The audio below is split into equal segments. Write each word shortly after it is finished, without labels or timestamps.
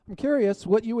I'm curious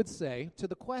what you would say to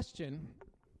the question,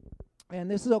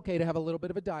 and this is okay to have a little bit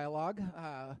of a dialogue.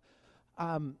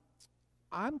 I'm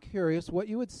curious what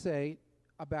you would say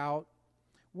about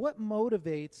what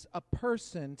motivates a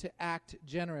person to act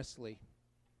generously.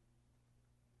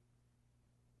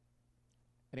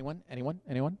 Anyone?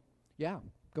 Yeah,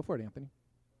 go for it, Anthony.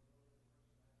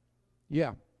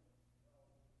 Yeah.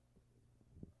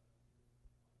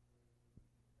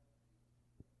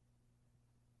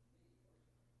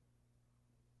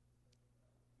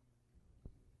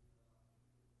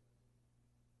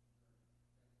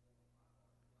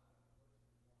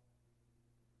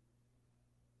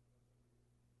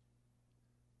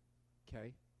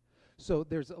 Okay. So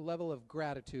there's a level of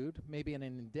gratitude, maybe an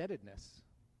indebtedness.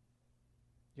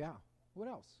 Yeah. What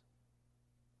else?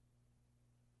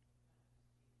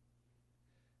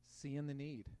 Seeing the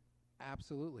need.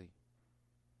 Absolutely.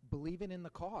 Believing in the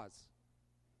cause.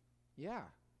 Yeah.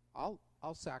 I'll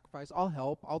sacrifice, I'll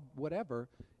help, I'll whatever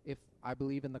if I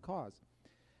believe in the cause.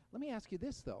 Let me ask you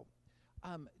this though.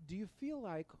 Do you feel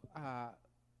like are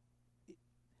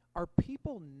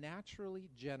people naturally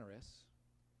generous,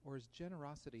 or is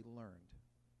generosity learned?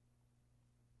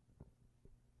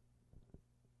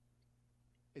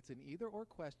 It's an either or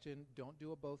question. Don't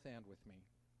do a both and with me.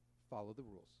 Follow the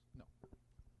rules. No.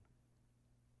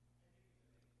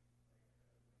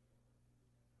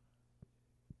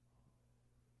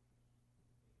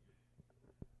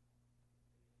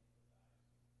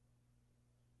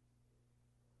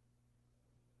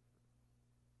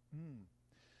 Mm.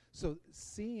 So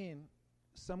seeing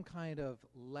some kind of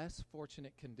less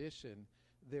fortunate condition,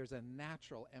 there's a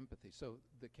natural empathy. So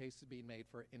the case is being made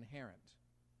for inherent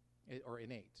or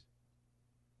innate.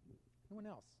 Anyone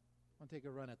else want to take a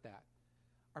run at that?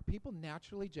 Are people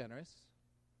naturally generous,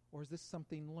 or is this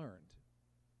something learned?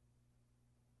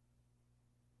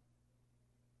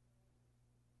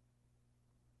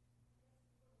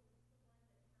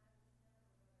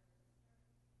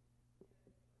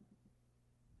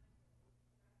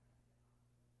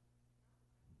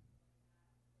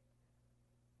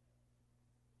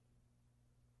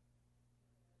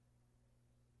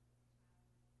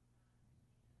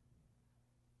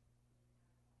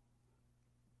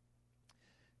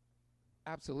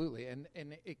 Absolutely, and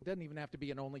it doesn't even have to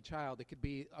be an only child. It could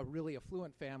be a really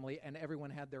affluent family, and everyone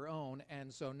had their own,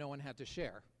 and so no one had to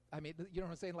share. I mean, you know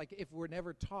what I'm saying? Like, if we're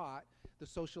never taught the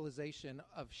socialization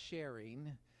of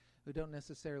sharing, we don't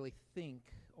necessarily think,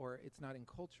 or it's not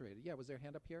enculturated. Yeah, was there a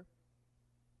hand up here?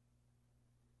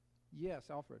 Yes,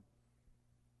 Alfred.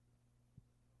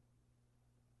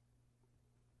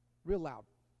 Real loud.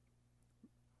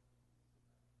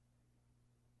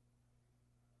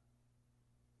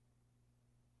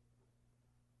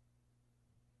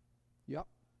 Yep.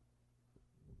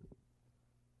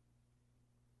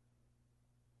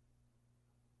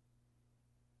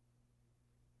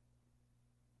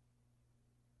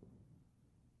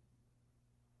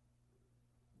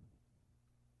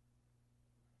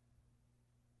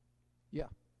 Yeah.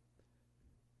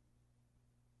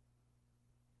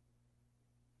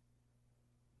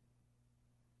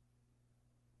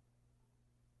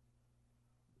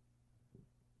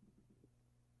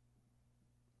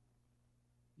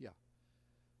 Yeah.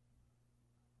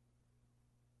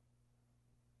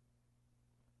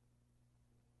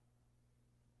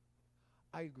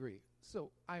 I agree.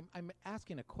 So I'm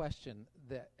asking a question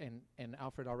that, and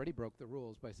Alfred already broke the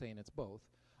rules by saying it's both.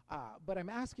 But I'm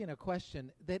asking a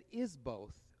question that is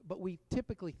both. But we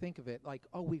typically think of it like,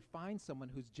 oh, we find someone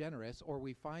who's generous, or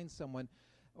we find someone,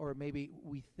 or maybe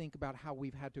we think about how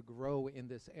we've had to grow in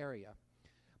this area.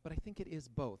 But I think it is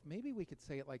both. Maybe we could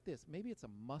say it like this. Maybe it's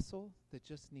a muscle that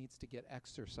just needs to get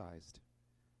exercised.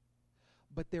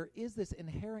 But there is this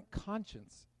inherent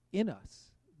conscience in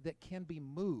us that can be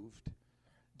moved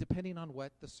depending on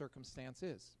what the circumstance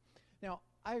is. Now,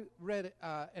 I read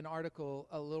an article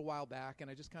a little while back, and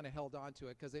I just kind of held on to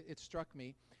it because it struck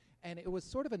me. And it was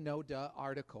sort of a no-duh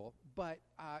article, but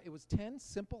it was 10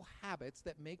 simple habits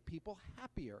that make people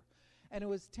happier. And it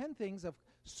was 10 things of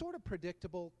sort of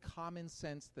predictable, common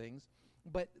sense things.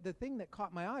 But the thing that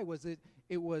caught my eye was it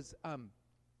was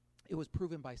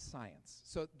proven by science.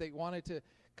 So they wanted to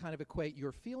kind of equate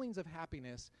your feelings of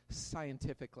happiness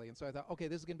scientifically. And so I thought, okay,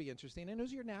 this is going to be interesting. And it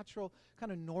was your natural,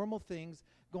 kind of normal things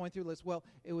going through the list. Well,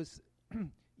 it was,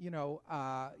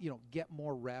 get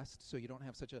more rest so you don't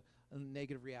have such a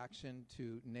negative reaction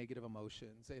to negative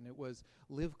emotions. And it was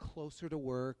live closer to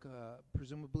work,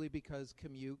 presumably because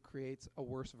commute creates a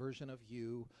worse version of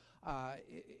you.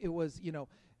 It was,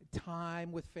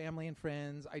 time with family and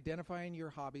friends, identifying your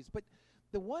hobbies. But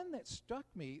the one that struck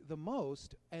me the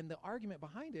most, and the argument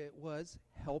behind it, was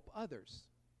help others.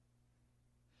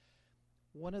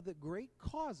 one of the great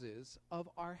causes of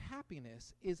our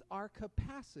happiness is our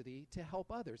capacity to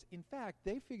help others. In fact,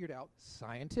 they figured out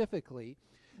scientifically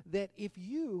that if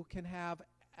you can have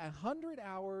 100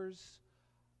 hours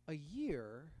a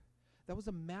year, that was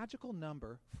a magical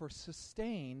number for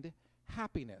sustained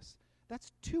happiness.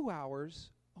 That's 2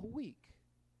 hours a week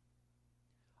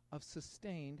of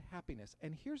sustained happiness.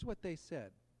 And here's what they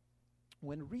said.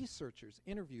 When researchers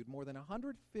interviewed more than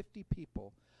 150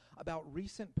 people about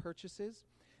recent purchases,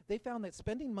 they found that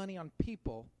spending money on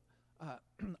people,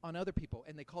 on other people,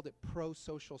 and they called it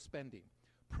pro-social spending.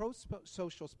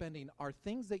 Pro-social spending are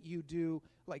things that you do,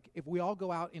 like if we all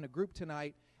go out in a group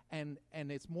tonight, and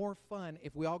it's more fun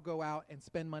if we all go out and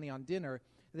spend money on dinner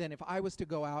than if I was to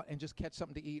go out and just catch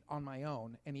something to eat on my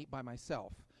own and eat by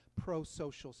myself.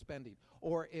 Pro-social spending.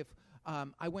 Or if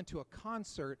I went to a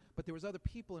concert, but there was other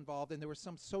people involved, and there was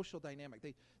some social dynamic.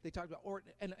 They talked about,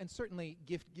 and certainly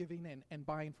gift giving and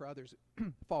buying for others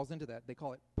falls into that. They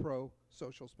call it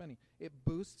pro-social spending. It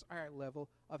boosts our level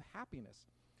of happiness,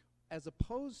 as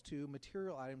opposed to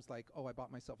material items like, oh, I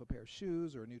bought myself a pair of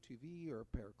shoes or a new TV or a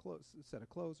pair of clothes, a set of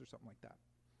clothes or something like that.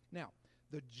 Now,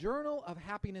 the Journal of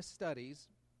Happiness Studies,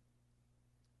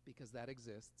 because that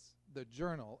exists, the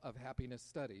Journal of Happiness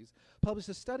Studies, published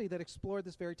a study that explored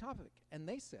this very topic. And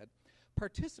they said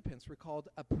participants recalled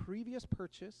a previous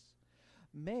purchase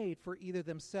made for either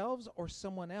themselves or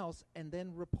someone else and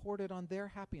then reported on their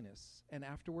happiness. And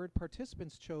afterward,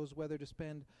 participants chose whether to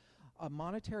spend a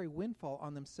monetary windfall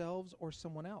on themselves or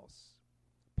someone else.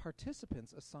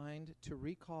 Participants assigned to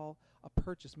recall a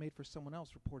purchase made for someone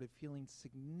else reported feeling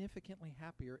significantly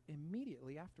happier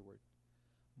immediately afterward.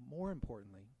 More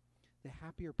importantly, the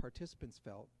happier participants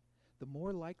felt, the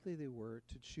more likely they were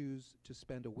to choose to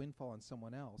spend a windfall on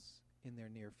someone else in their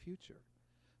near future.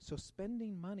 So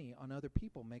spending money on other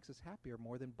people makes us happier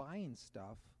more than buying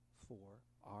stuff for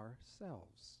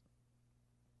ourselves.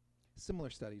 Similar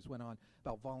studies went on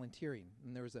about volunteering,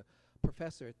 and there was a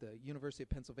professor at the University of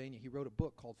Pennsylvania. He wrote a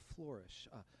book called Flourish,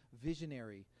 a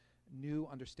visionary new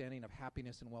understanding of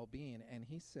happiness and well-being, and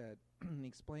he said, he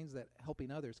explains that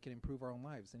helping others can improve our own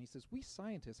lives. And he says, we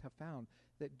scientists have found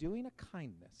that doing a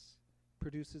kindness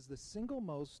produces the single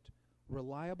most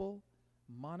reliable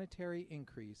monetary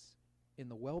increase in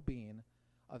the well-being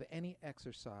of any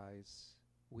exercise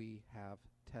we have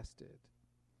tested.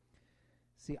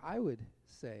 See, I would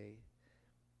say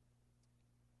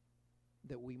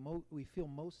that we feel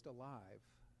most alive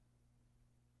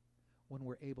when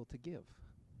we're able to give.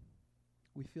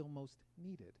 We feel most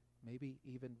needed, maybe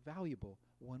even valuable,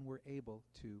 when we're able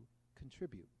to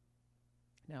contribute.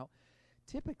 Now,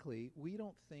 typically, we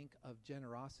don't think of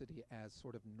generosity as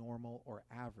sort of normal or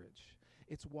average.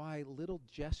 It's why little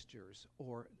gestures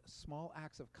or small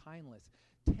acts of kindness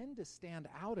tend to stand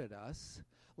out at us,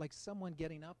 like someone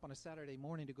getting up on a Saturday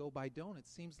morning to go buy donuts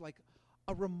seems like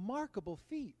a remarkable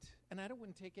feat. And I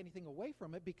wouldn't take anything away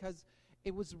from it because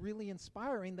it was really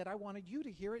inspiring that I wanted you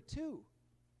to hear it too.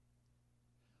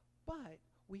 But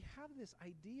we have this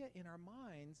idea in our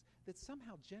minds that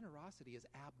somehow generosity is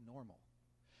abnormal.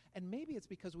 And maybe it's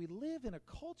because we live in a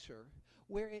culture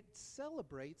where it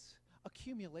celebrates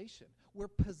accumulation, where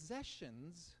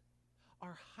possessions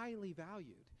are highly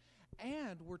valued.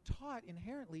 And we're taught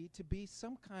inherently to be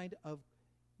some kind of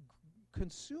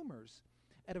consumers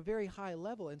at a very high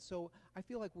level. And so I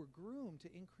feel like we're groomed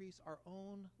to increase our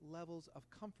own levels of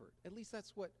comfort. At least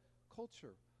that's what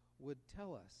culture would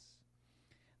tell us.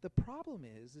 The problem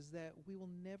is that we will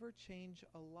never change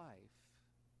a life,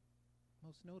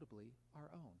 most notably our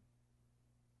own.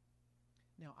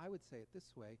 Now, I would say it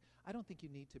this way. I don't think you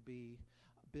need to be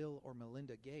Bill or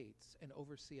Melinda Gates and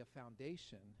oversee a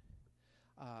foundation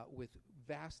with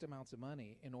vast amounts of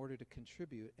money in order to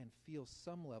contribute and feel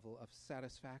some level of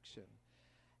satisfaction.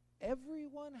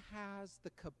 Everyone has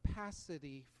the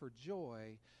capacity for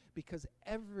joy because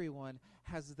everyone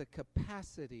has the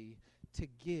capacity to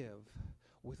give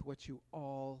with what you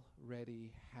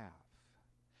already have.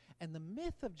 And the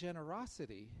myth of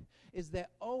generosity is that,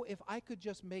 oh, if I could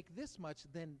just make this much,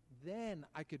 then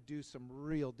I could do some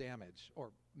real damage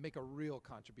or make a real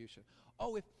contribution.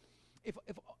 Oh, if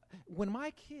when my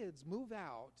kids move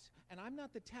out and I'm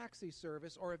not the taxi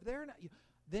service, or if they're not,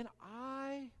 then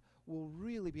I will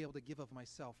really be able to give of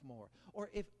myself more. Or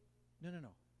if, no.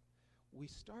 We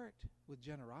start with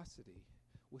generosity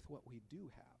with what we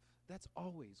do have. That's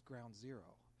always ground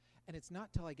zero. And it's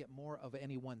not till I get more of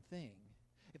any one thing.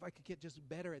 If I could get just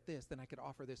better at this, then I could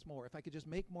offer this more. If I could just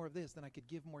make more of this, then I could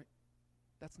give more.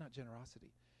 That's not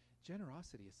generosity.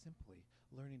 Generosity is simply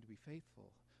learning to be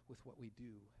faithful with what we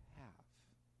do have.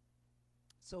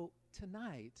 So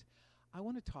tonight, I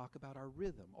want to talk about our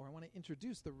rhythm, or I want to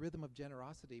introduce the rhythm of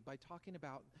generosity by talking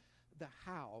about the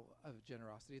how of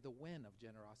generosity, the when of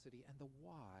generosity, and the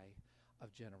why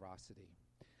of generosity.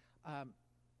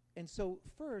 And so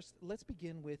first, let's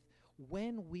begin with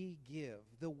when we give,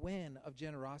 the when of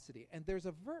generosity. And there's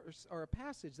a verse or a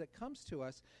passage that comes to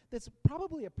us that's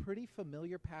probably a pretty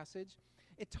familiar passage.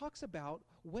 It talks about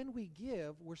when we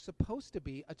give, we're supposed to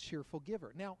be a cheerful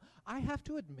giver. Now, I have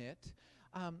to admit,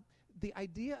 the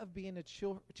idea of being a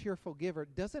cheerful giver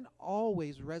doesn't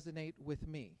always resonate with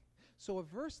me. So a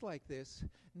verse like this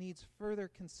needs further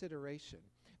consideration,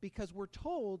 because we're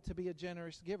told to be a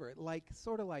generous giver,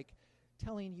 sort of like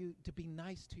telling you to be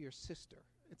nice to your sister.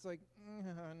 It's like,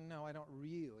 no, I don't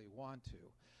really want to.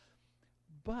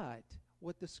 But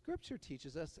what the scripture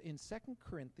teaches us in 2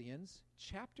 Corinthians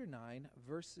chapter 9,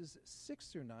 verses 6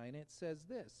 through 9, it says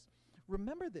this: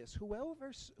 remember this,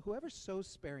 whoever sows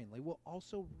sparingly will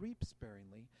also reap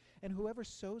sparingly, and whoever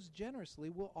sows generously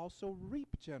will also reap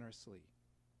generously.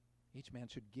 Each man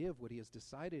should give what he has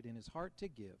decided in his heart to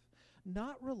give,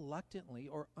 not reluctantly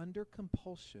or under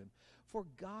compulsion, for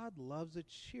God loves a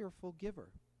cheerful giver.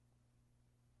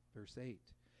 Verse 8,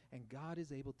 and God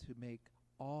is able to make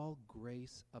all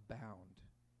grace abound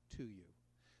to you.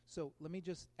 So let me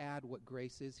just add what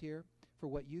grace is here. For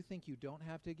what you think you don't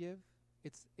have to give,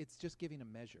 it's just giving a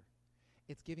measure.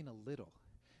 It's giving a little,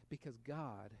 because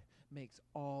God makes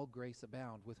all grace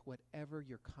abound with whatever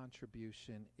your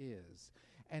contribution is.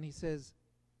 And he says,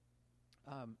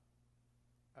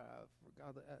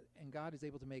 and God is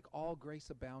able to make all grace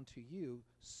abound to you,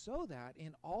 so that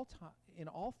in all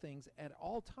things at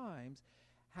all times,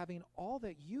 having all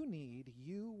that you need,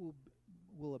 you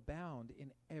will abound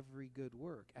in every good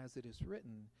work. As it is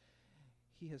written,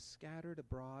 he has scattered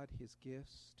abroad his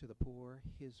gifts to the poor.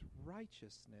 His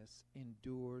righteousness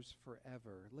endures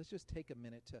forever. Let's just take a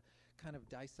minute to kind of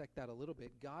dissect that a little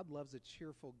bit. God loves a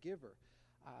cheerful giver.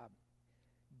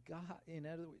 God, in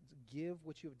other words, give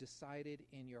what you have decided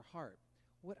in your heart.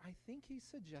 What I think he's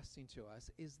suggesting to us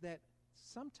is that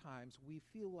sometimes we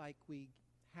feel like we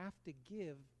have to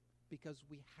give because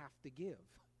we have to give.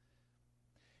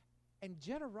 And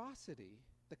generosity,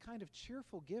 the kind of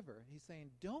cheerful giver, he's saying,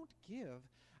 don't give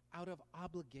out of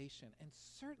obligation, and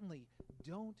certainly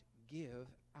don't give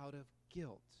out of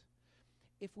guilt.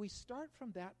 If we start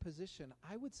from that position,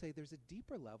 I would say there's a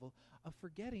deeper level of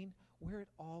forgetting where it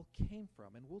all came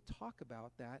from, and we'll talk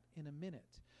about that in a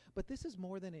minute. But this is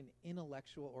more than an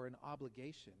intellectual or an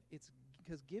obligation. It's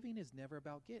because giving is never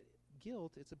about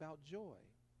guilt, it's about joy.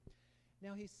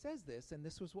 Now he says this, and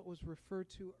this was what was referred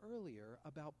to earlier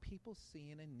about people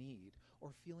seeing a need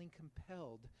or feeling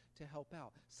compelled to help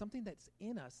out, something that's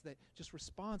in us that just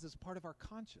responds as part of our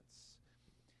conscience.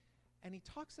 And he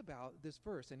talks about this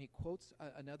verse, and he quotes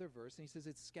another verse, and he says,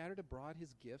 it's scattered abroad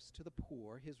his gifts to the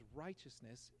poor, his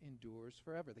righteousness endures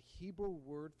forever. The Hebrew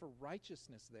word for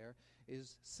righteousness there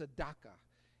is tzedakah.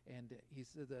 And he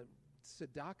said that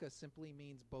tzedakah simply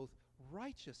means both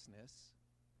righteousness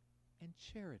and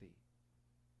charity.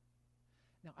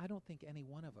 Now, I don't think any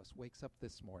one of us wakes up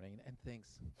this morning and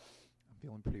thinks, I'm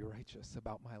feeling pretty righteous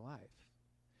about my life.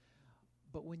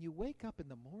 But when you wake up in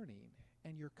the morning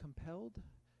and you're compelled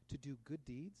to do good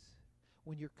deeds,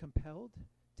 when you're compelled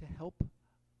to help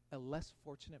a less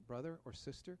fortunate brother or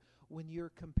sister, when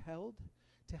you're compelled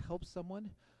to help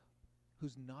someone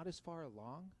who's not as far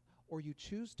along, or you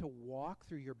choose to walk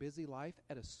through your busy life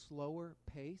at a slower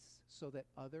pace so that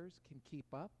others can keep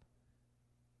up,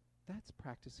 that's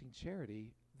practicing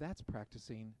charity. That's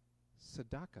practicing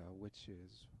tzedakah, which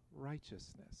is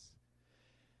righteousness.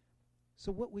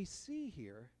 So what we see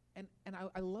here, and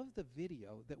I love the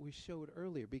video that we showed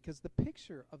earlier, because the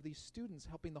picture of these students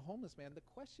helping the homeless man, the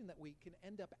question that we can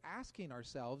end up asking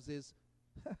ourselves is,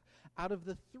 out of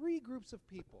the three groups of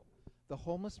people, the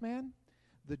homeless man,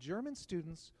 the German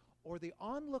students, or the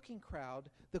onlooking crowd,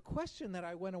 the question that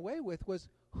I went away with was,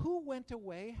 who went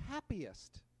away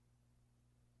happiest?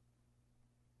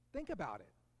 Think about it.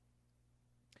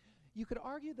 You could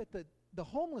argue that the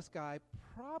homeless guy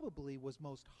probably was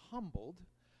most humbled,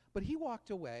 but he walked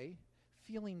away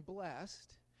feeling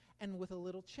blessed and with a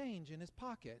little change in his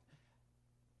pocket.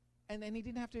 And he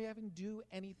didn't have to even do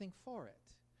anything for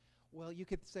it. Well, you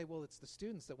could say, well, it's the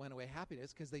students that went away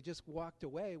happiness because they just walked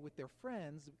away with their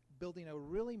friends, building a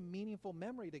really meaningful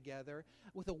memory together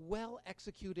with a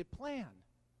well-executed plan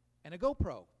and a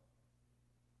GoPro.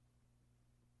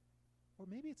 Or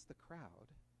maybe it's the crowd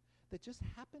that just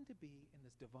happened to be in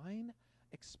this divine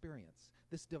experience,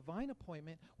 this divine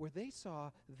appointment where they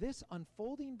saw this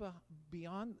unfolding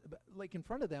beyond, like in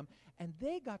front of them, and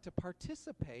they got to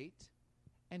participate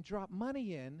and drop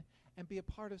money in and be a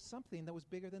part of something that was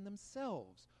bigger than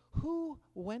themselves? Who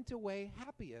went away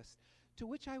happiest? To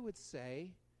which I would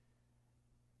say,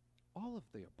 all of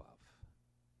the above.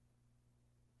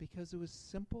 Because it was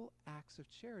simple acts of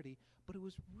charity, but it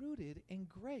was rooted in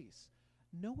grace.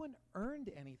 No one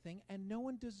earned anything, and no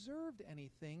one deserved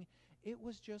anything. It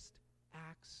was just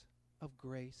acts of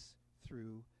grace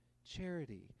through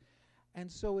charity. And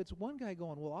so it's one guy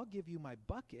going, well, I'll give you my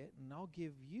bucket, and I'll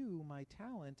give you my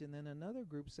talent, and then another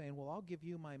group saying, well, I'll give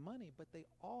you my money, but they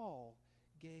all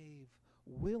gave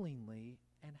willingly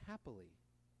and happily.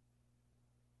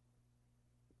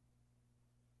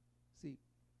 See,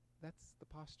 that's the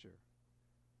posture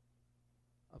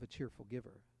of a cheerful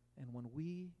giver. And when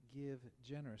we give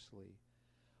generously,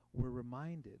 we're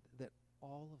reminded that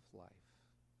all of life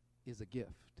is a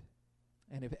gift.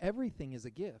 And if everything is a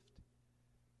gift,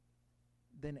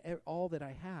 then all that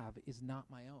I have is not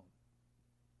my own.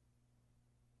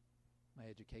 My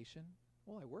education,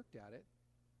 well, I worked at it,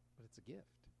 but it's a gift.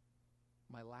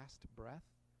 My last breath,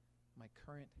 my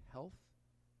current health,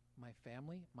 my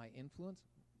family, my influence,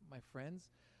 my friends,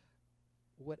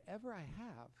 whatever I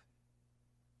have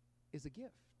is a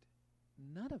gift.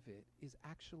 None of it is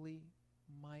actually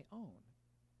my own.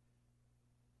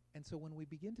 And so when we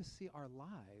begin to see our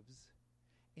lives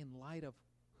in light of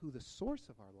who the source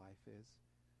of our life is,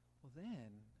 well, then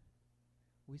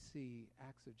we see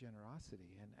acts of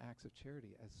generosity and acts of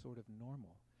charity as sort of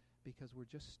normal, because we're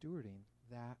just stewarding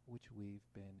that which we've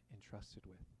been entrusted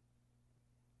with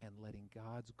and letting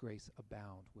God's grace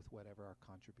abound with whatever our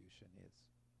contribution is.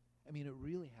 I mean, it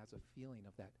really has a feeling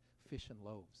of that fish and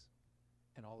loaves,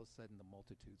 and all of a sudden the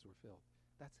multitudes were filled.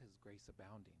 That's his grace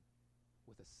abounding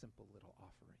with a simple little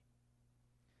offering.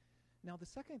 Now, the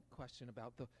second question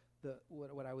about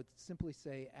what I would simply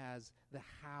say as the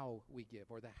how we give,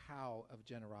 or the how of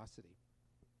generosity.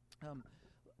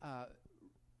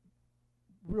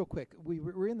 Real quick,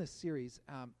 we're in this series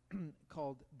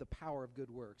called The Power of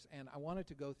Good Works, and I wanted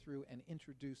to go through and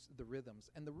introduce the rhythms.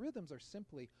 And the rhythms are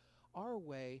simply our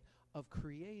way of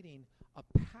creating a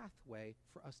pathway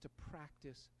for us to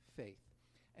practice faith.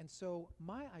 And so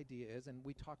my idea is, and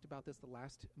we talked about this the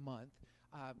last month,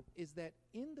 is that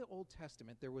in the Old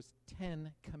Testament there was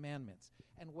 10 commandments.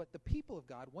 And what the people of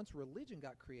God, once religion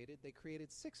got created, they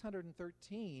created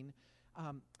 613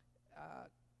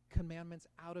 commandments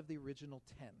out of the original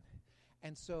 10.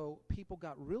 And so people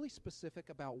got really specific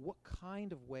about what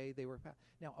kind of way they were.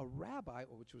 Now, a rabbi,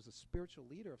 which was a spiritual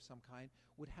leader of some kind,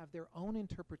 would have their own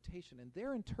interpretation. And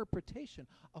their interpretation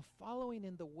of following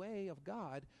in the way of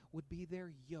God would be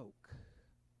their yoke.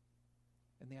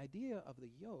 And the idea of the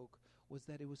yoke was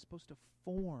that it was supposed to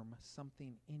form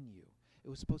something in you. It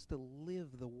was supposed to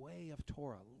live the way of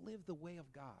Torah, live the way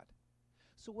of God.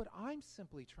 So what I'm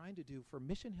simply trying to do for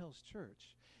Mission Hills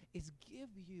Church is give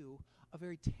you a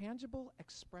very tangible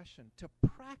expression to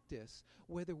practice,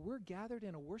 whether we're gathered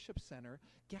in a worship center,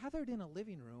 gathered in a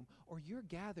living room, or you're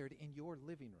gathered in your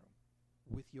living room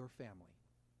with your family.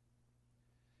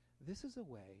 This is a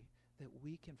way that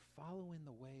we can follow in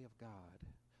the way of God,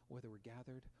 whether we're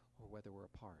gathered or whether we're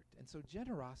apart. And so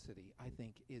generosity, I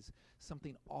think, is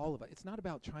something all of us. It's not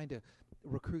about trying to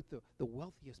recruit the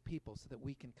wealthiest people so that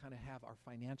we can kind of have our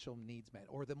financial needs met,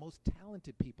 or the most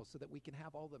talented people so that we can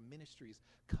have all the ministries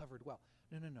covered well.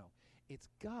 No. It's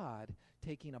God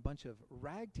taking a bunch of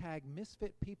ragtag,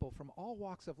 misfit people from all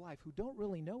walks of life who don't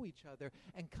really know each other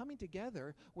and coming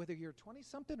together, whether you're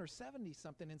 20-something or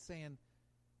 70-something, and saying,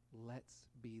 let's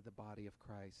be the body of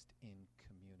Christ in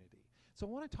community. So I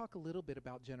want to talk a little bit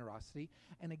about generosity,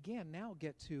 and again, now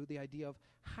get to the idea of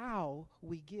how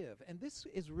we give. And this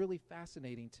is really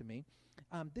fascinating to me.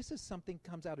 This is something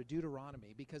comes out of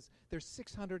Deuteronomy, because there's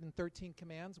 613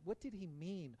 commands. What did he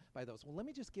mean by those? Well, let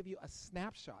me just give you a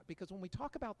snapshot, because when we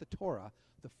talk about the Torah,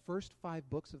 the first 5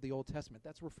 books of the Old Testament,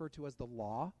 that's referred to as the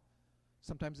law.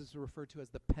 Sometimes it's referred to as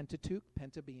the Pentateuch,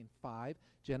 Penta being 5,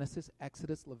 Genesis,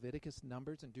 Exodus, Leviticus,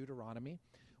 Numbers, and Deuteronomy.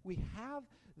 We have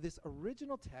this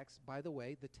original text, by the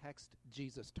way, the text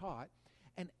Jesus taught,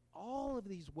 and all of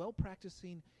these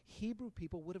well-practicing Hebrew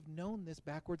people would have known this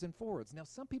backwards and forwards. Now,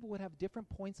 some people would have different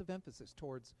points of emphasis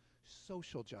towards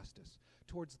social justice,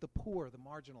 towards the poor, the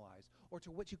marginalized, or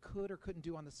to what you could or couldn't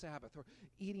do on the Sabbath, or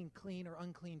eating clean or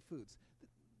unclean foods,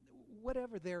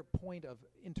 whatever their point of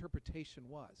interpretation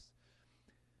was.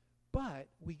 But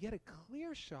we get a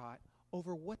clear shot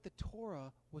over what the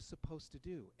Torah was supposed to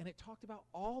do. And it talked about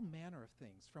all manner of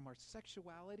things, from our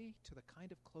sexuality to the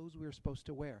kind of clothes we were supposed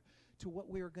to wear, to what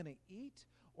we were going to eat,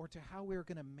 or to how we were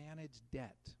going to manage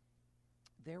debt.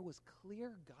 There was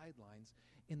clear guidelines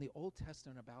in the Old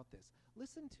Testament about this.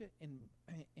 Listen to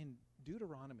in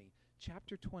Deuteronomy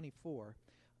chapter 24,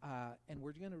 And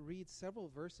we're going to read several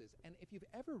verses. And if you've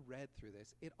ever read through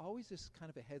this, it always is kind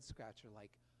of a head scratcher,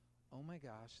 like, oh my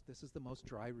gosh, this is the most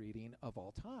dry reading of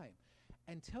all time.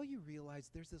 Until you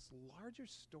realize there's this larger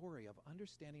story of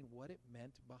understanding what it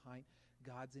meant behind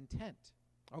God's intent.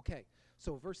 Okay,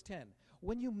 so verse 10.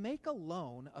 When you make a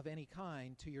loan of any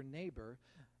kind to your neighbor,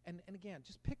 and again,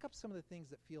 just pick up some of the things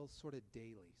that feel sort of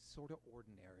daily, sort of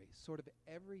ordinary, sort of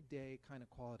everyday kind of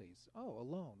qualities. Oh, a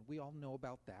loan. We all know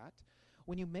about that.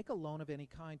 When you make a loan of any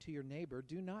kind to your neighbor,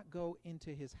 do not go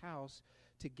into his house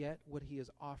to get what he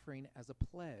is offering as a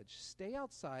pledge. Stay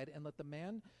outside and let the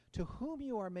man to whom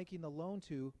you are making the loan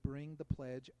to bring the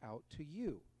pledge out to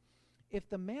you. If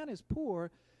the man is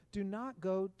poor, do not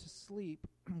go to sleep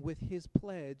with his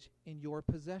pledge in your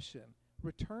possession.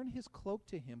 Return his cloak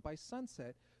to him by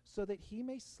sunset so that he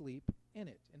may sleep in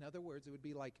it. In other words, it would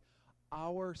be like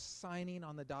our signing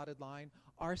on the dotted line,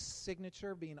 our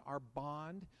signature being our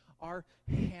bond, our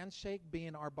handshake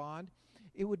being our bond.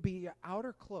 It would be an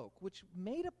outer cloak, which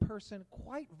made a person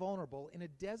quite vulnerable in a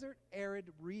desert, arid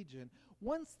region.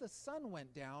 Once the sun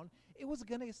went down, it was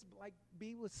going to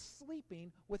be with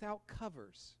sleeping without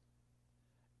covers.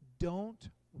 Don't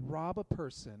rob a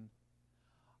person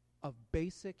of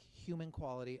basic human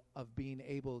quality of being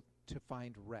able to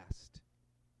find rest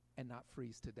and not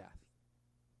freeze to death.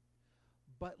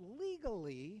 But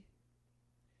legally,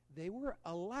 they were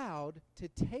allowed to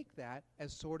take that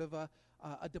as sort of a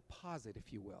deposit,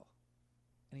 if you will.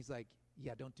 And he's like,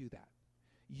 yeah, don't do that.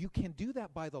 You can do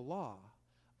that by the law,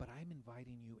 but I'm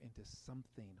inviting you into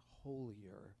something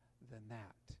holier than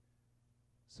that.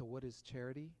 So what is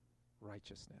charity?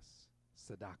 Righteousness.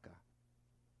 Tzedakah.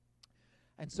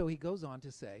 And so he goes on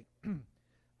to say,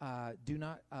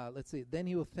 then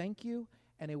he will thank you,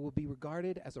 and it will be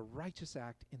regarded as a righteous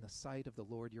act in the sight of the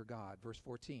Lord your God. Verse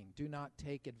 14, do not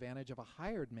take advantage of a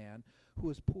hired man who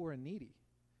is poor and needy.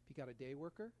 If you got a day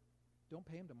worker, don't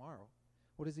pay him tomorrow.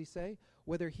 What does he say?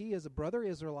 Whether he is a brother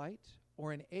Israelite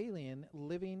or an alien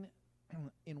living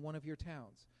in one of your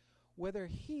towns. Whether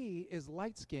he is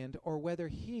light-skinned or whether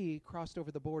he crossed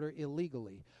over the border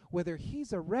illegally. Whether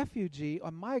he's a refugee,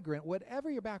 a migrant, whatever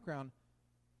your background,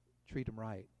 treat him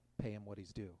right. Pay him what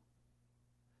he's due.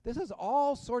 This has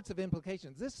all sorts of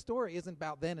implications. This story isn't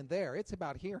about then and there. It's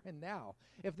about here and now.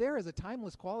 If there is a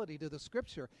timeless quality to the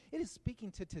scripture, it is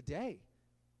speaking to today.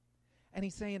 And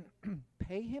he's saying,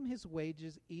 pay him his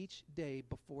wages each day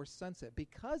before sunset,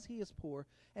 because he is poor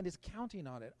and is counting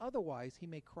on it. Otherwise, he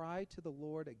may cry to the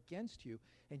Lord against you,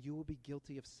 and you will be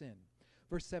guilty of sin.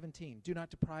 Verse 17, do not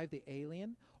deprive the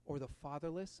alien or the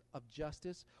fatherless of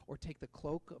justice, or take the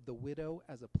cloak of the widow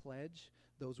as a pledge.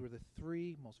 Those were the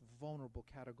three most vulnerable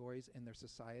categories in their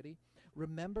society.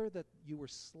 Remember that you were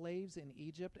slaves in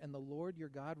Egypt, and the Lord your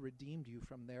God redeemed you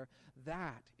from there.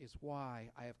 That is why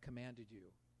I have commanded you.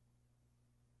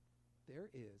 There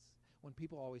is, when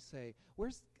people always say,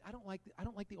 I don't like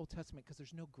the Old Testament because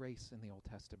there's no grace in the Old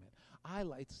Testament.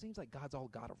 It seems like God's all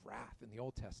God of wrath in the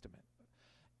Old Testament.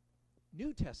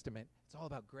 New Testament, it's all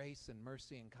about grace and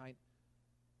mercy and kind,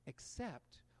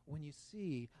 except when you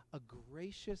see a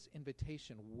gracious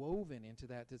invitation woven into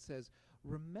that says,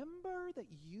 remember that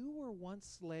you were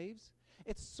once slaves?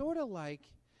 It's sort of like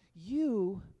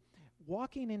you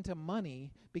walking into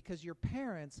money because your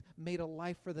parents made a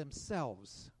life for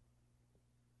themselves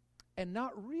and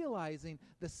not realizing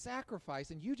the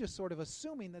sacrifice, and you just sort of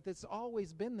assuming that it's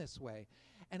always been this way.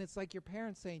 And it's like your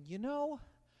parents saying,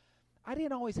 I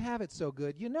didn't always have it so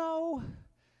good.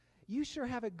 You sure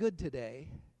have it good today.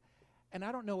 And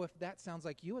I don't know if that sounds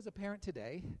like you as a parent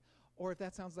today, or if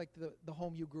that sounds like the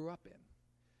home you grew up in.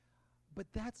 But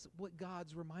that's what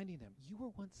God's reminding him. You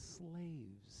were once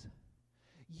slaves.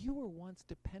 You were once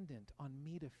dependent on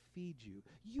me to feed you.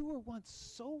 You were once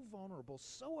so vulnerable,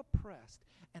 so oppressed,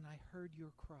 and I heard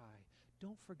your cry.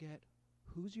 Don't forget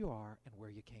whose you are and where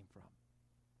you came from.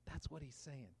 That's what he's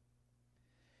saying.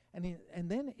 And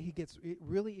then he gets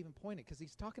really even pointed, because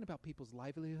he's talking about people's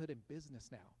livelihood and business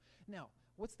now. Now,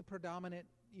 what's the predominant,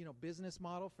 business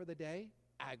model for the day?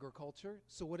 Agriculture.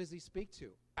 So what does he speak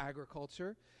to?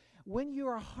 Agriculture. When you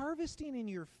are harvesting in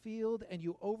your field and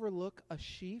you overlook a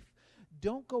sheaf,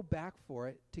 don't go back for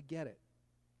it to get it.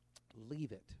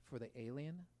 Leave it for the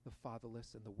alien, the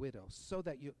fatherless, and the widow, so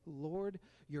that Lord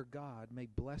your God may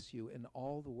bless you in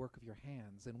all the work of your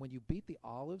hands. And when you beat the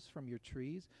olives from your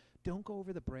trees, don't go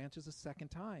over the branches a second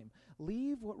time.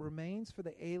 Leave what remains for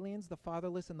the aliens, the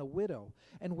fatherless, and the widow.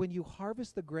 And when you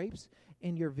harvest the grapes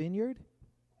in your vineyard,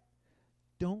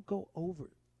 don't go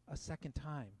over a second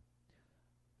time.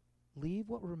 Leave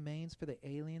what remains for the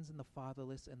aliens and the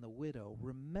fatherless and the widow.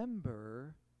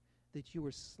 Remember that you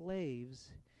were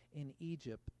slaves in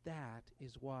Egypt. That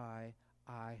is why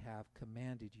I have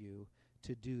commanded you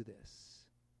to do this.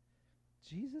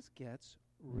 Jesus gets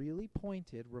really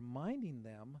pointed, reminding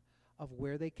them of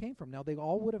where they came from. Now, they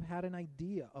all would have had an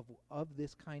idea of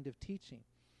this kind of teaching.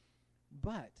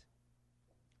 But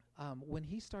when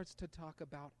he starts to talk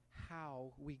about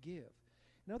how we give,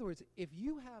 in other words, if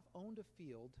you have owned a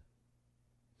field,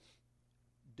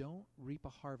 don't reap a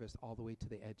harvest all the way to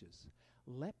the edges.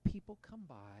 Let people come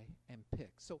by and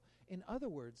pick. So, in other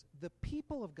words, the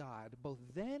people of God, both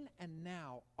then and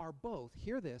now, are both,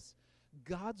 hear this,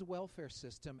 God's welfare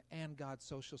system and God's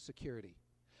social security.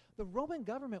 The Roman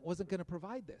government wasn't going to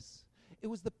provide this. It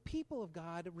was the people of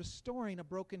God restoring a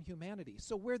broken humanity.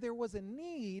 So where there was a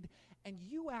need and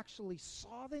you actually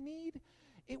saw the need,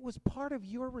 it was part of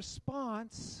your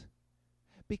response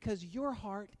because your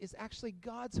heart is actually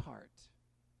God's heart.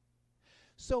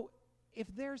 So if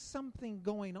there's something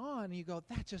going on and you go,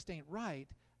 that just ain't right,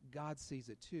 God sees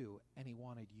it too, and he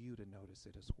wanted you to notice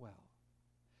it as well.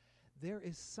 There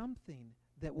is something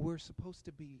that we're supposed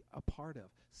to be a part of,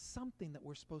 something that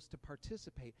we're supposed to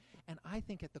participate. And I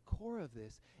think at the core of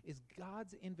this is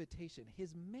God's invitation,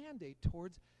 his mandate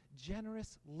towards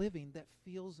generous living that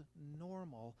feels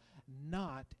normal,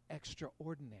 not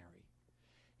extraordinary.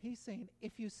 He's saying,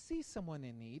 if you see someone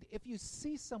in need, if you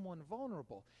see someone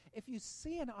vulnerable, if you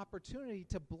see an opportunity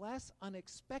to bless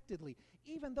unexpectedly,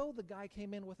 even though the guy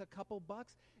came in with a couple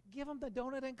bucks, give him the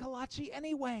donut and kolache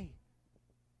anyway.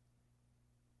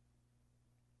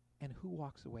 And who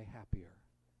walks away happier?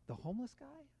 The homeless guy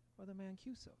or the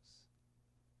Mancusos?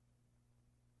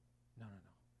 No.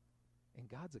 In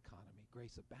God's economy,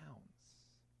 grace abounds.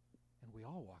 And we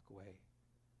all walk away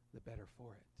the better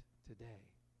for it today.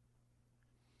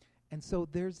 And so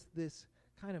there's this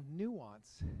kind of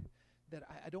nuance that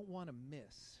I don't want to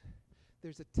miss.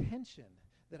 There's a tension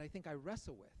that I think I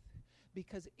wrestle with.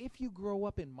 Because if you grow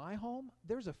up in my home,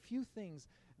 there's a few things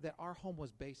that our home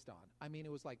was based on. I mean,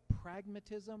 it was like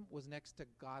pragmatism was next to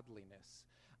godliness.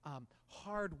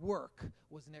 Hard work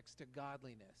was next to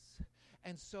godliness.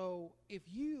 And so if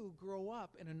you grow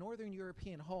up in a Northern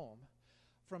European home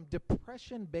from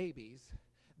Depression babies,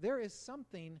 there is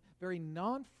something very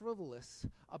non-frivolous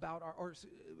about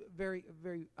very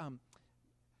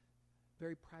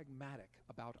pragmatic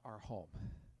about our home.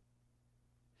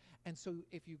 And so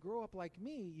if you grow up like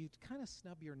me, you kind of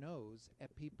snub your nose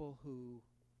at people who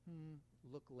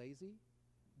look lazy,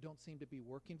 don't seem to be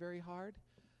working very hard.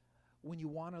 When you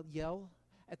want to yell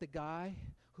at the guy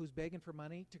who's begging for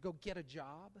money to go get a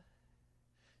job.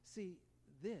 See,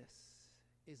 this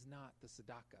is not the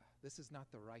tzedakah. This is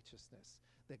not the righteousness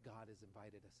that God has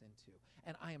invited us into.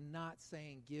 And I am not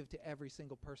saying give to every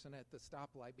single person at the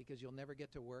stoplight because you'll never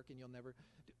get to work and you'll never...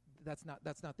 That's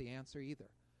not the answer either.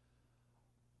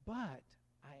 But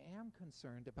I am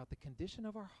concerned about the condition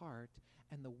of our heart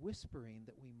and the whispering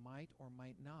that we might or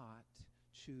might not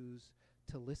choose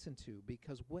to listen to.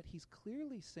 Because what he's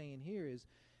clearly saying here is,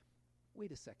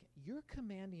 wait a second, you're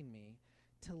commanding me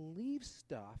to leave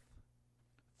stuff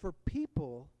for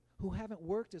people who haven't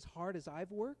worked as hard as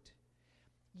I've worked?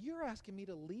 You're asking me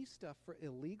to leave stuff for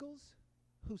illegals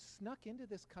who snuck into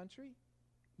this country?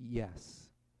 Yes.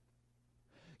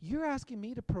 You're asking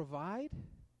me to provide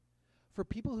for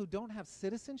people who don't have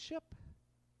citizenship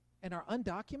and are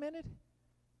undocumented?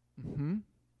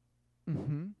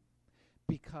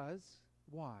 Because,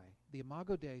 why? The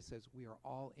Imago Dei says we are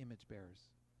all image bearers.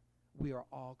 We are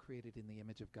all created in the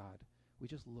image of God. We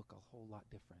just look a whole lot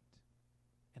different.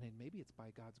 And then maybe it's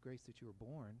by God's grace that you were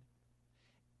born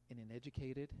in an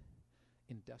educated,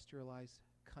 industrialized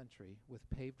country with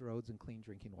paved roads and clean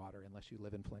drinking water, unless you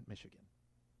live in Flint, Michigan.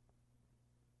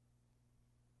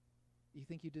 You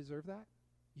think you deserve that?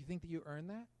 You think that you earn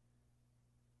that?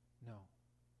 No.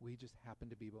 We just happen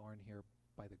to be born here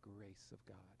by the grace of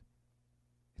God.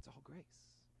 It's all grace.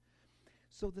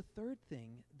 So the third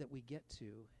thing that we get to,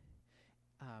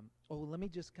 let me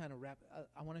just kind of wrap.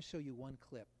 I want to show you one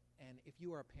clip. And if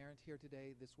you are a parent here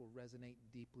today, this will resonate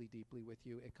deeply, deeply with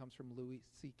you. It comes from Louis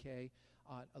C.K.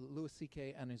 Louis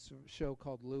C.K. and his show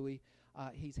called Louis.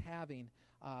 He's having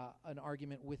an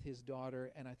argument with his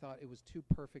daughter, and I thought it was too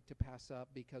perfect to pass up,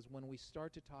 because when we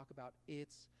start to talk about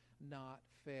it's not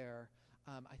fair,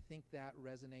 I think that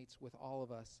resonates with all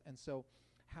of us. And so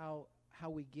how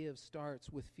we give starts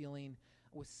with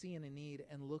seeing a need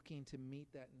and looking to meet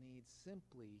that need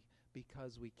simply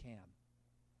because we can.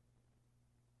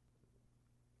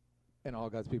 And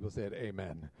all God's people said,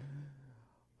 amen.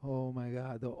 Oh my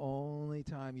God, the only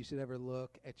time you should ever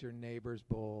look at your neighbor's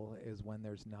bowl is when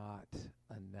there's not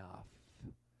enough.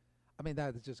 I mean,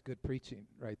 that is just good preaching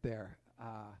right there.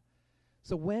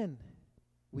 So when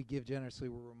we give generously,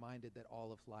 we're reminded that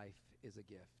all of life is a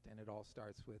gift, and it all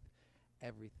starts with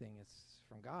everything is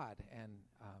from God, and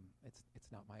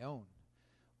it's not my own.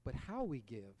 But how we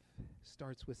give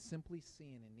starts with simply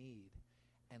seeing a need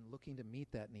and looking to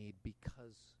meet that need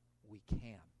because we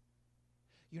can.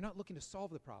 You're not looking to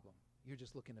solve the problem. You're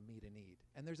just looking to meet a need.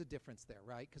 And there's a difference there,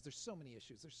 right? Because there's so many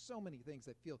issues. There's so many things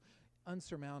that feel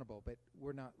unsurmountable, but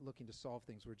we're not looking to solve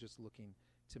things. We're just looking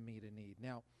to meet a need.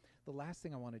 Now, the last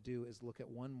thing I want to do is look at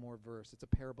one more verse. It's a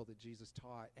parable that Jesus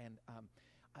taught. And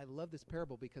I love this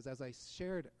parable because, as I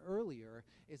shared earlier,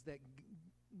 is that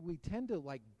we tend to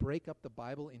break up the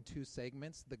Bible in two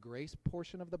segments, the grace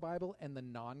portion of the Bible and the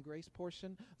non-grace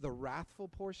portion, the wrathful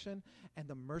portion and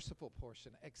the merciful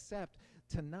portion. Except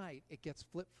tonight it gets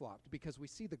flip-flopped because we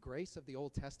see the grace of the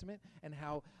Old Testament and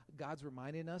how God's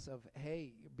reminding us of,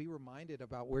 hey, be reminded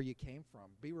about where you came from.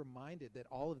 Be reminded that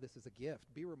all of this is a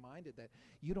gift. Be reminded that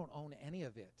you don't own any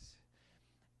of it.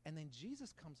 And then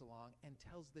Jesus comes along and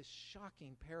tells this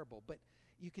shocking parable, but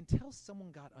you can tell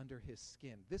someone got under his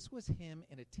skin. This was him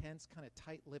in a tense, kind of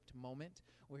tight-lipped moment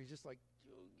where he's just like,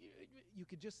 you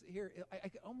could just hear, I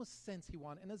could almost sense he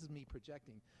wanted, and this is me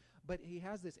projecting, but he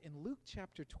has this in Luke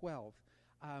chapter 12.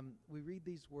 We read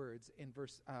these words in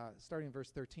starting in verse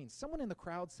 13. Someone in the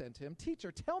crowd said to him,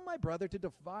 "Teacher, tell my brother to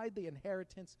divide the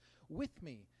inheritance with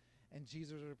me." And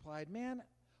Jesus replied, "Man,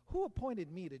 who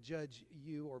appointed me to judge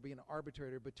you or be an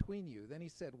arbitrator between you?" Then he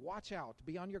said, "Watch out,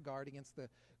 be on your guard against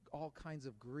all kinds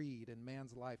of greed, and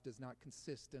man's life does not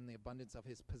consist in the abundance of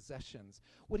his possessions."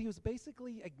 What he was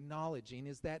basically acknowledging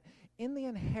is that in the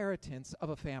inheritance of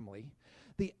a family,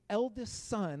 the eldest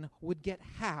son would get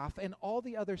half, and all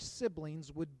the other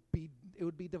siblings would be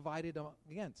divided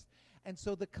against. And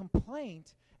so the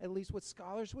complaint, at least what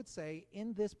scholars would say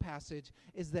in this passage,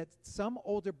 is that some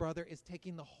older brother is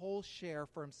taking the whole share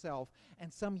for himself,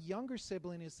 and some younger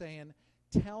sibling is saying,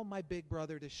 "Tell my big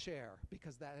brother to share,"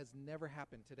 because that has never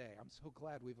happened today. I'm so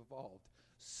glad we've evolved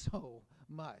so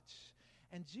much.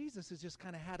 And Jesus has just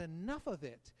kind of had enough of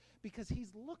it because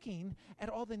he's looking at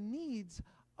all the needs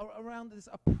around this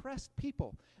oppressed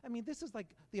people. I mean, this is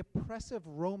like the oppressive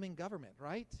Roman government,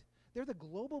 right? They're the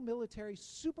global military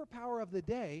superpower of the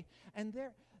day, and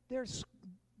they're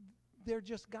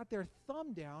just got their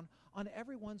thumb down on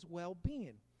everyone's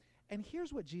well-being. And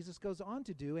here's what Jesus goes on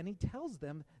to do, and he tells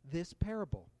them this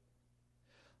parable.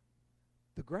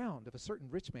 The ground of a certain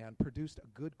rich man produced a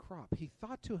good crop. He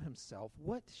thought to himself,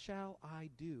 "What shall I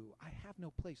do? I have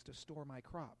no place to store my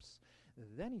crops."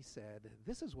 Then he said,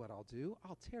 "This is what I'll do.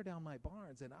 I'll tear down my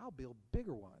barns and I'll build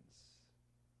bigger ones."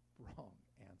 Wrong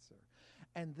answer.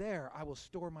 "And there I will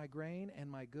store my grain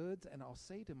and my goods, and I'll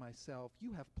say to myself,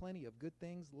 you have plenty of good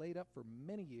things laid up for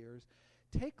many years.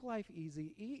 Take life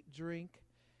easy, eat, drink,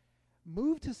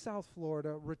 move to South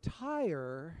Florida,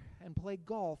 retire, and play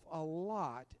golf a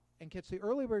lot, and catch the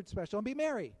early bird special and be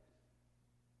merry."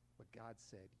 But God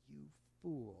said, "You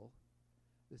fool,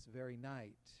 this very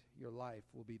night your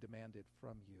life will be demanded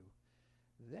from you.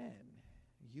 Then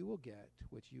you will get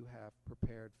what you have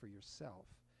prepared for yourself.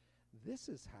 This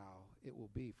is how it will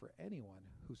be for anyone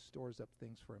who stores up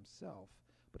things for himself,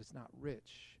 but is not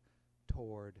rich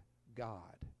toward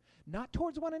God." Not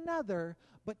towards one another,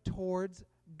 but towards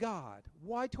God.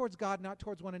 Why towards God, not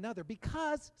towards one another?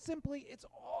 Because simply it's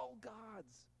all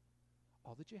God's.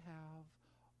 All that you have,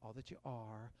 all that you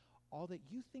are, all that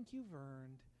you think you've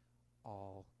earned,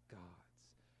 all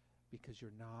God's. Because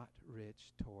you're not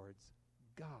rich towards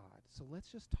God. So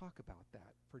let's just talk about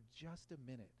that for just a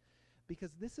minute.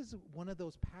 Because this is one of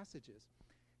those passages.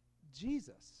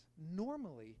 Jesus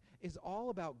normally is all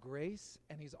about grace,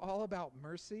 and he's all about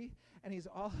mercy, and he's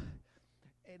all,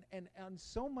 and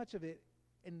so much of it,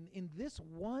 in this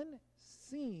one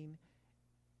scene,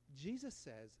 Jesus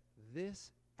says,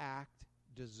 "This act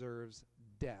deserves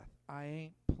death. I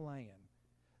ain't playing.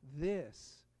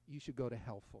 This you should go to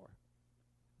hell for.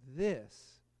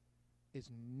 This is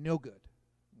no good.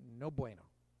 No bueno.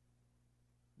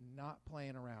 Not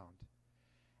playing around."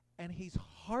 And he's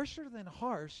harsher than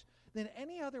harsh than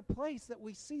any other place that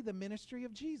we see the ministry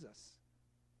of Jesus.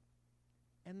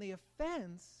 And the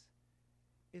offense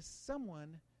is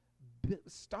someone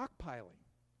stockpiling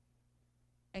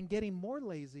and getting more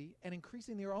lazy and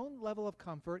increasing their own level of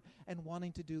comfort and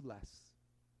wanting to do less.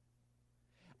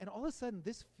 And all of a sudden,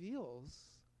 this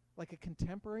feels like a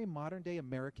contemporary modern-day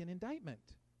American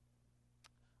indictment.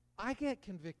 I get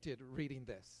convicted reading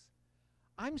this.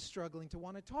 I'm struggling to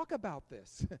want to talk about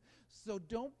this. So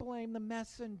don't blame the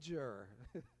messenger.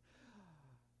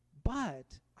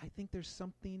 But I think there's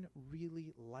something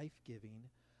really life-giving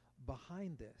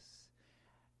behind this.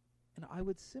 And I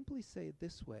would simply say it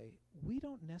this way: we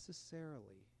don't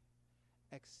necessarily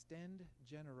extend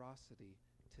generosity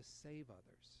to save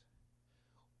others,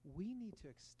 we need to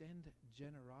extend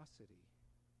generosity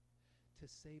to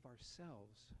save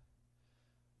ourselves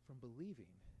from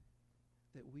believing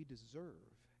that we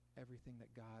deserve everything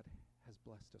that God has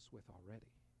blessed us with already.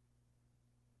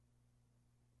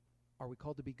 Are we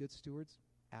called to be good stewards?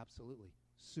 Absolutely.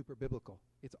 Super biblical.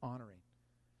 It's honoring.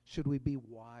 Should we be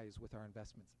wise with our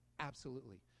investments?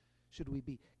 Absolutely. Should we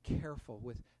be careful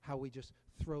with how we just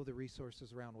throw the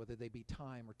resources around, whether they be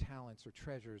time or talents or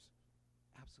treasures?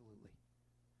 Absolutely.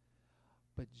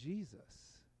 But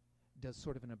Jesus does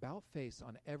sort of an about-face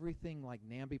on everything like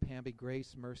namby-pamby,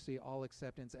 grace, mercy, all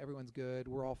acceptance, everyone's good,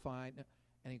 we're all fine.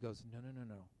 And he goes,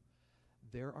 no.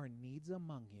 There are needs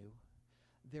among you.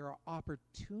 There are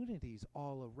opportunities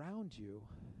all around you.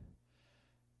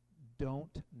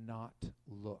 Don't not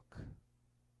look.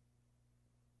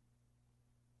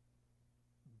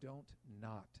 Don't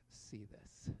not see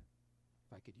this.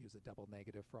 If I could use a double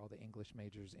negative for all the English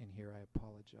majors in here, I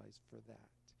apologize for that.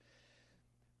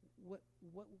 What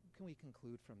can we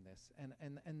conclude from this?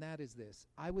 And that is this.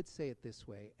 I would say it this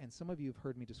way, and some of you have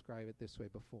heard me describe it this way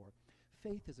before.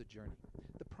 Faith is a journey.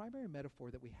 The primary metaphor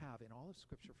that we have in all of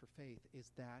Scripture for faith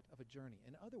is that of a journey.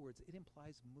 In other words, it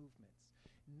implies movements.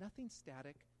 Nothing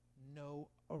static, no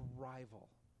arrival.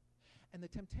 And the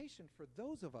temptation for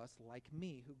those of us like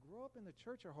me who grew up in the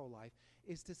church our whole life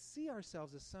is to see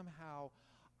ourselves as somehow,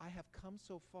 I have come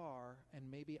so far and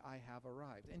maybe I have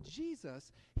arrived. And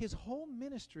Jesus, his whole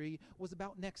ministry was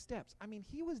about next steps. I mean,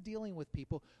 he was dealing with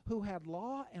people who had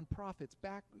law and prophets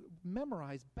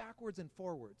memorized backwards and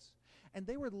forwards. And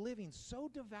they were living so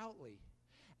devoutly.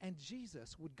 And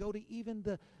Jesus would go to even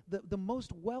the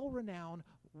most well-renowned,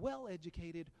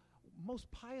 well-educated, most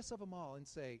pious of them all and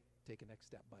say, take a next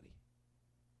step, buddy.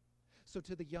 So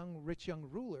to the rich young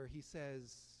ruler, he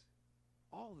says,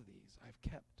 all of these I've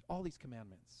kept, all these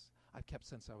commandments I've kept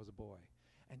since I was a boy.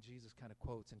 And Jesus kind of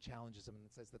quotes and challenges him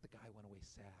and says that the guy went away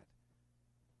sad.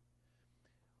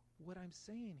 What I'm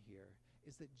saying here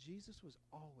is that Jesus was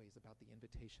always about the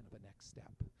invitation of a next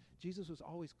step. Jesus was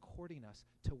always courting us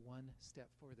to one step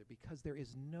further because there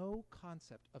is no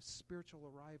concept of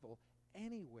spiritual arrival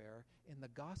anywhere in the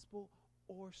gospel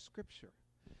or Scripture.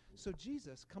 So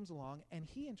Jesus comes along and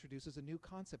he introduces a new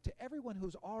concept to everyone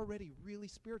who's already really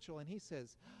spiritual, and he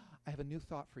says, I have a new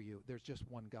thought for you. There's just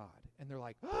one God. And they're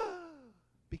like,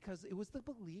 because it was the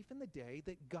belief in the day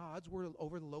that gods were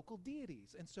over local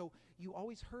deities. And so you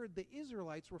always heard the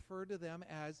Israelites refer to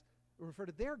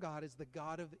their God as the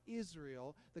God of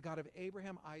Israel, the God of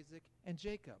Abraham, Isaac, and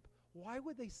Jacob. Why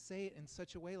would they say it in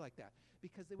such a way like that?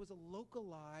 Because it was a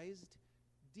localized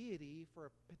deity for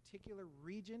a particular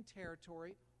region,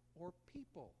 territory, or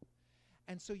people.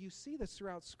 And so you see this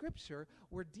throughout Scripture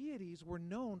where deities were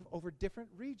known over different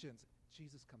regions.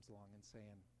 Jesus comes along and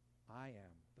saying, I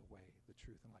am the way, the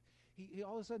truth, and life. He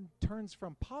all of a sudden turns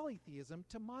from polytheism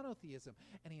to monotheism,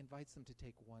 and he invites them to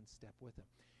take one step with him.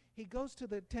 He goes to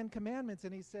the 10 Commandments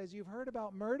and he says, you've heard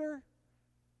about murder?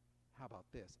 How about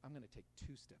this? I'm going to take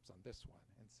 2 steps on this one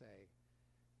and say,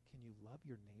 can you love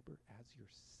your neighbor as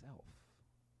yourself?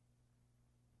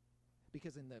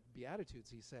 Because in the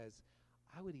Beatitudes he says,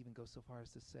 I would even go so far as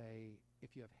to say,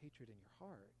 if you have hatred in your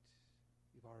heart,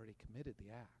 you've already committed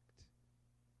the act.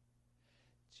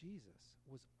 Jesus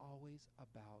was always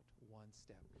about one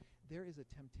step. There is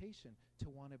a temptation to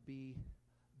want to be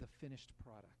the finished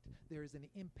product. There is an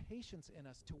impatience in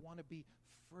us to want to be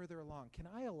further along. Can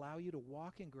I allow you to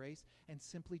walk in grace and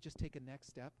simply just take a next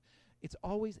step? It's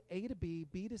always A to B,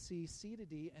 B to C, C to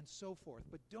D, and so forth.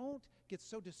 But don't get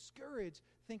so discouraged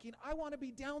thinking, I want to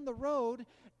be down the road,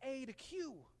 A to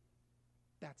Q.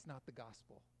 That's not the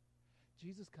gospel.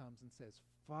 Jesus comes and says,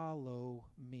 follow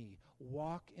me.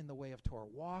 Walk in the way of Torah.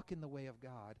 Walk in the way of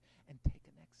God and take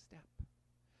a next step.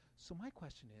 So my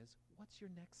question is, what's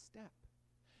your next step?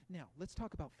 Now, let's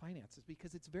talk about finances,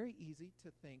 because it's very easy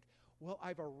to think, well,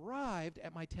 I've arrived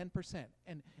at my 10%.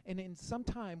 And in some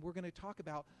time, we're going to talk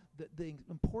about the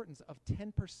importance of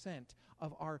 10%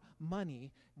 of our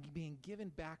money being given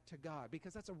back to God,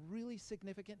 because that's a really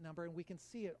significant number, and we can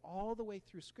see it all the way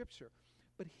through Scripture.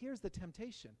 But here's the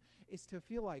temptation, is to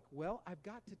feel like, well, I've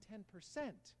got to 10%.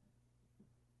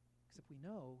 Except we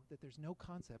know that there's no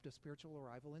concept of spiritual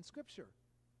arrival in Scripture.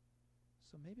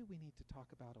 So maybe we need to talk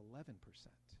about 11%,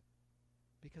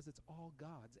 because it's all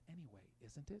God's anyway,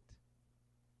 isn't it?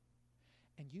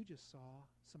 And you just saw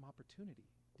some opportunity,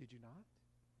 did you not?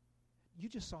 You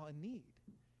just saw a need,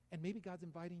 and maybe God's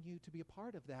inviting you to be a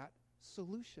part of that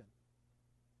solution.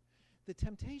 The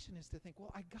temptation is to think,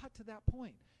 well, I got to that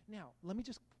point. Now, let me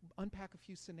just unpack a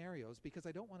few scenarios, because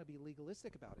I don't want to be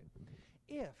legalistic about it.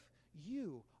 If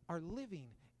you are living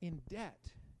in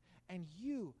debt and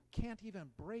you can't even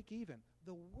break even,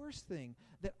 the worst thing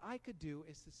that I could do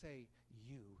is to say,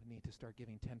 you need to start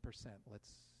giving 10%. Let's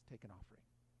take an offering.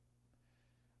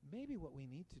 Maybe what we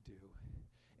need to do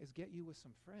is get you with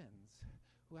some friends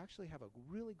who actually have a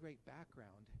really great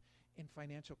background in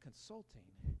financial consulting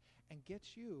and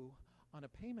get you on a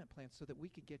payment plan so that we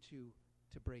could get you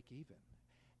to break even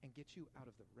and get you out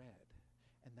of the red.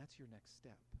 And that's your next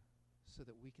step, so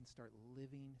that we can start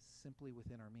living simply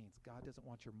within our means. God doesn't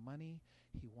want your money.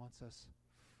 He wants us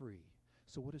free.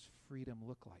 So what does freedom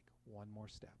look like? One more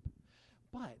step.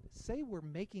 But say we're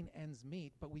making ends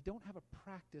meet, but we don't have a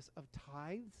practice of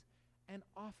tithes and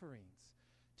offerings,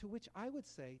 to which I would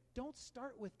say, don't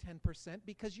start with 10%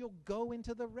 because you'll go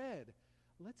into the red.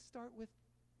 Let's start with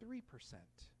 3%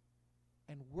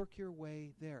 and work your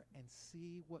way there and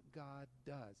see what God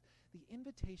does. The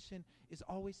invitation is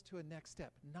always to a next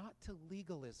step, not to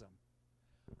legalism.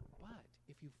 But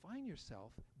if you find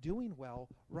yourself doing well,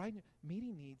 right,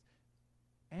 meeting needs,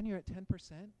 and you're at 10%,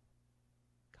 God's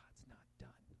not done.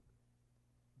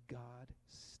 God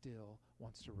still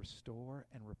wants to restore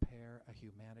and repair a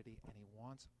humanity, and he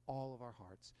wants all of our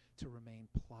hearts to remain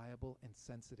pliable and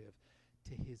sensitive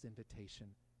to his invitation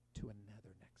to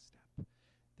another next step.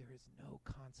 There is no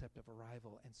concept of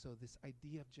arrival, and so this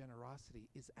idea of generosity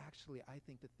is actually, I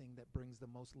think, the thing that brings the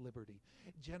most liberty.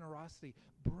 Generosity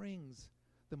brings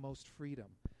the most freedom.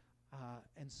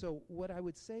 And so what I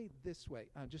would say this way,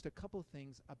 just a couple of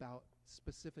things about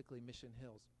specifically Mission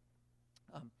Hills.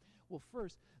 Well,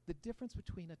 first, the difference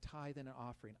between a tithe and an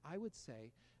offering. I would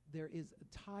say there is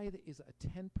a tithe is a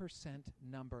 10%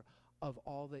 number of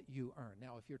all that you earn.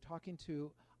 Now, if you're talking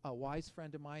to a wise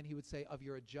friend of mine, he would say of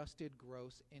your adjusted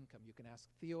gross income. You can ask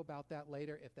Theo about that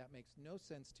later if that makes no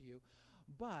sense to you.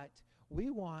 But we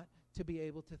want to be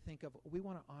able to think of, we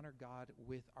want to honor God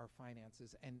with our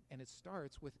finances, and it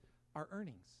starts with our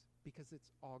earnings because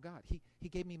it's all God. He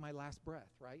gave me my last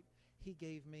breath, right? He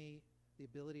gave me the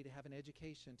ability to have an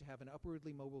education, to have an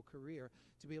upwardly mobile career,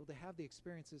 to be able to have the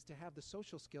experiences, to have the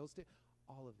social skills.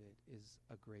 All of it is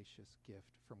a gracious gift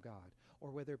from God.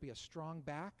 Or whether it be a strong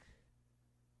back,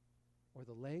 or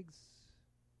the legs,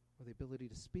 or the ability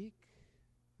to speak,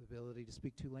 the ability to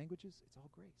speak 2 languages, it's all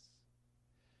grace.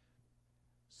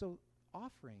 So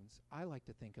offerings, I like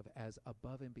to think of as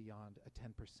above and beyond a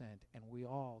 10%, and we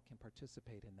all can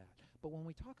participate in that. But when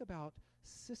we talk about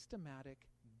systematic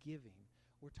giving,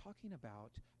 we're talking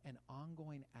about an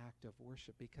ongoing act of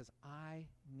worship because I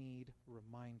need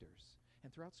reminders.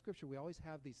 And throughout Scripture, we always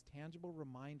have these tangible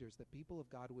reminders that people of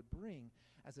God would bring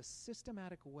as a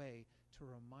systematic way to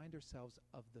remind ourselves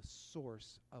of the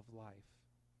source of life,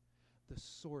 the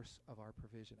source of our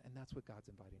provision. And that's what God's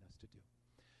inviting us to do.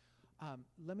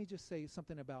 Let me just say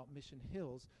something about Mission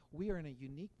Hills. We are in a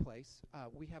unique place.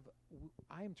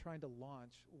 I am trying to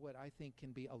launch what I think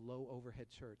can be a low overhead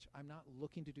church. I'm not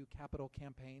looking to do capital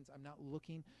campaigns. I'm not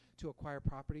looking to acquire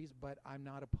properties, but I'm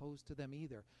not opposed to them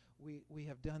either. We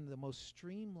have done the most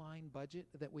streamlined budget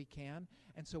that we can,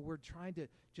 and so we're trying to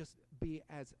just be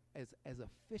as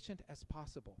efficient as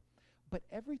possible. But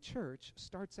every church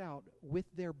starts out with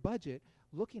their budget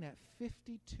looking at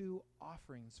 52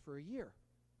 offerings for a year.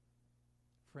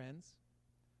 Friends,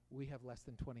 we have less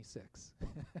than 26.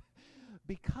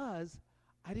 Because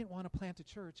I didn't want to plant a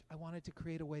church, I wanted to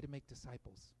create a way to make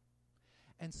disciples.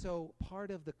 And so part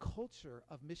of the culture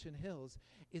of Mission Hills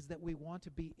is that we want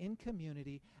to be in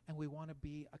community, and we want to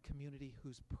be a community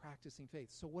who's practicing faith.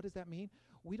 So what does that mean?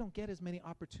 We don't get as many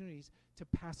opportunities to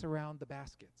pass around the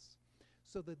baskets.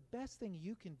 So the best thing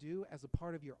you can do as a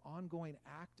part of your ongoing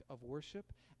act of worship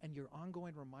and your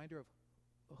ongoing reminder of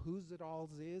whose it all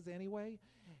is anyway,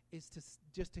 is to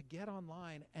just to get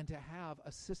online and to have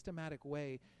a systematic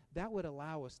way that would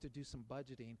allow us to do some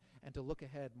budgeting and to look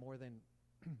ahead more than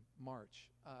March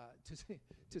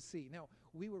to see. Now,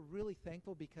 we were really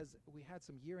thankful because we had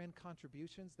some year-end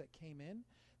contributions that came in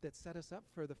that set us up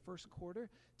for the first quarter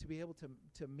to be able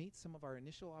to meet some of our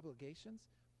initial obligations.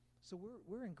 So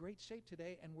we're in great shape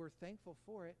today, and we're thankful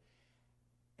for it.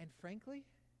 And frankly,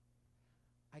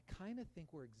 I kind of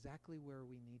think we're exactly where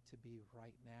we need to be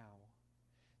right now.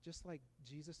 Just like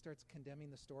Jesus starts condemning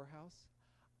the storehouse,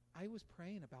 I was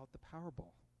praying about the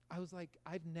Powerball. I was like,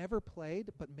 I've never played,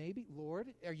 but maybe, Lord,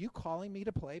 are you calling me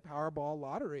to play Powerball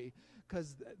lottery?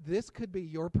 Because this could be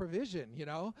your provision, you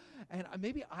know? And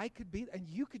maybe I could be, and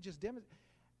you could just demonstrate.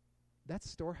 That's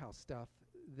storehouse stuff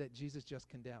that Jesus just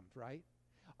condemned, right?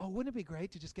 Oh, wouldn't it be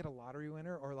great to just get a lottery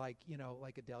winner or like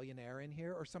a Dellionaire in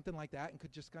here or something like that and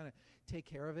could just kind of take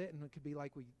care of it, and it could be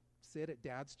like we sit at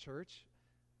Dad's church?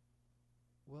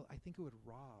 Well, I think it would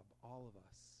rob all of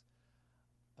us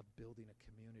of building a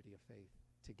community of faith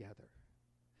together.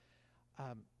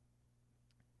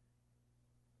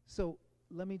 So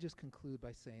let me just conclude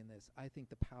by saying this. I think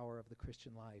the power of the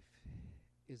Christian life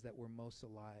is that we're most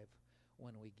alive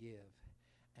when we give,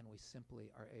 and we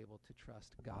simply are able to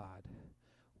trust God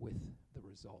with the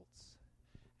results.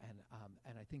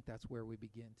 And I think that's where we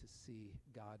begin to see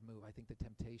God move. I think the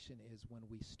temptation is when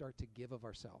we start to give of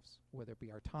ourselves, whether it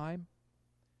be our time,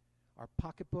 our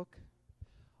pocketbook,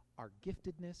 our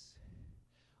giftedness.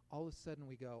 All of a sudden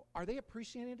we go, are they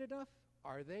appreciating it enough?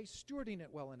 Are they stewarding it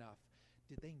well enough?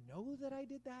 Did they know that I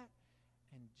did that?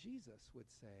 And Jesus would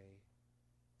say,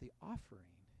 the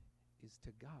offering is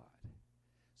to God,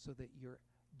 so that your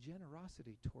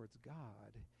generosity towards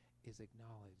God is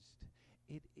acknowledged.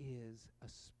 It is a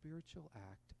spiritual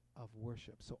act of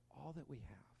worship. So all that we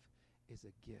have is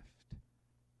a gift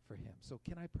for him. So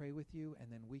can I pray with you,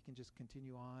 and then we can just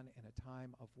continue on in a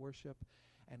time of worship.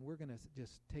 And we're going to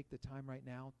just take the time right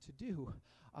now to do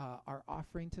our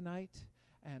offering tonight.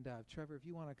 And Trevor, if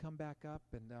you want to come back up,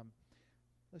 and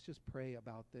let's just pray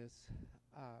about this.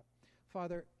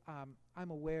 Father,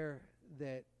 I'm aware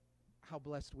that how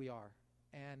blessed we are.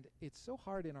 And it's so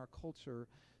hard in our culture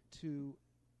to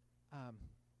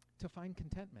find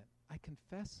contentment. I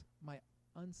confess my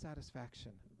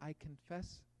unsatisfaction. I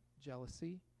confess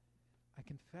jealousy. I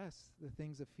confess the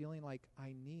things of feeling like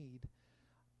I need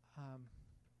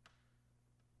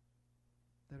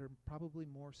that are probably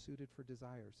more suited for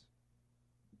desires.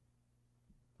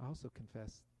 I also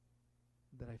confess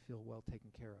that I feel well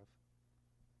taken care of.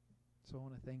 So I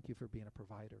want to thank you for being a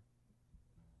provider.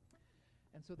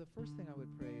 And so the first thing I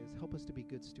would pray is help us to be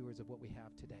good stewards of what we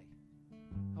have today.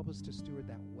 Help us to steward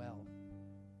that well.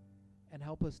 And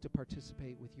help us to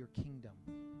participate with your kingdom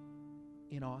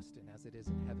in Austin as it is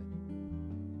in heaven.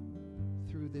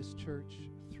 Through this church,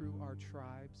 through our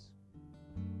tribes.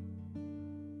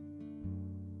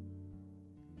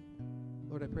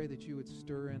 Lord, I pray that you would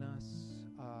stir in us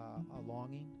a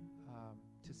longing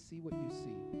to see what you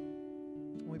see.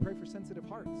 And we pray for sensitive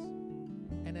hearts,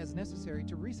 and as necessary,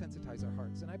 to resensitize our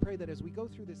hearts. And I pray that as we go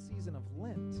through this season of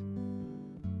Lent,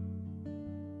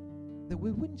 that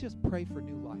we wouldn't just pray for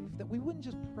new life, that we wouldn't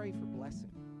just pray for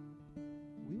blessing.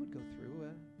 We would go through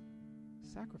a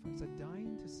sacrifice, a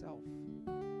dying to self,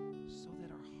 so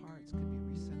that our hearts could be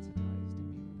resensitized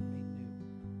and be made new.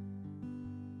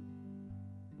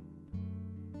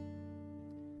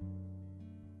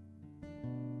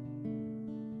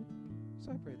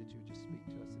 So I pray that you would just speak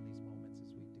to us in these moments as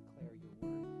we declare your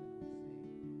worth and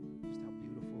we say just how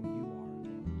beautiful you are,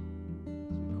 Lord, as we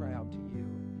cry out to you.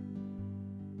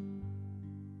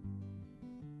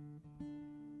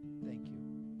 Thank you.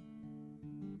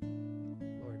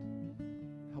 Lord,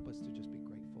 help us to just be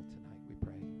grateful tonight, we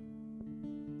pray.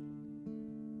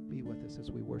 Be with us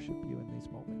as we worship you in these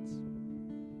moments.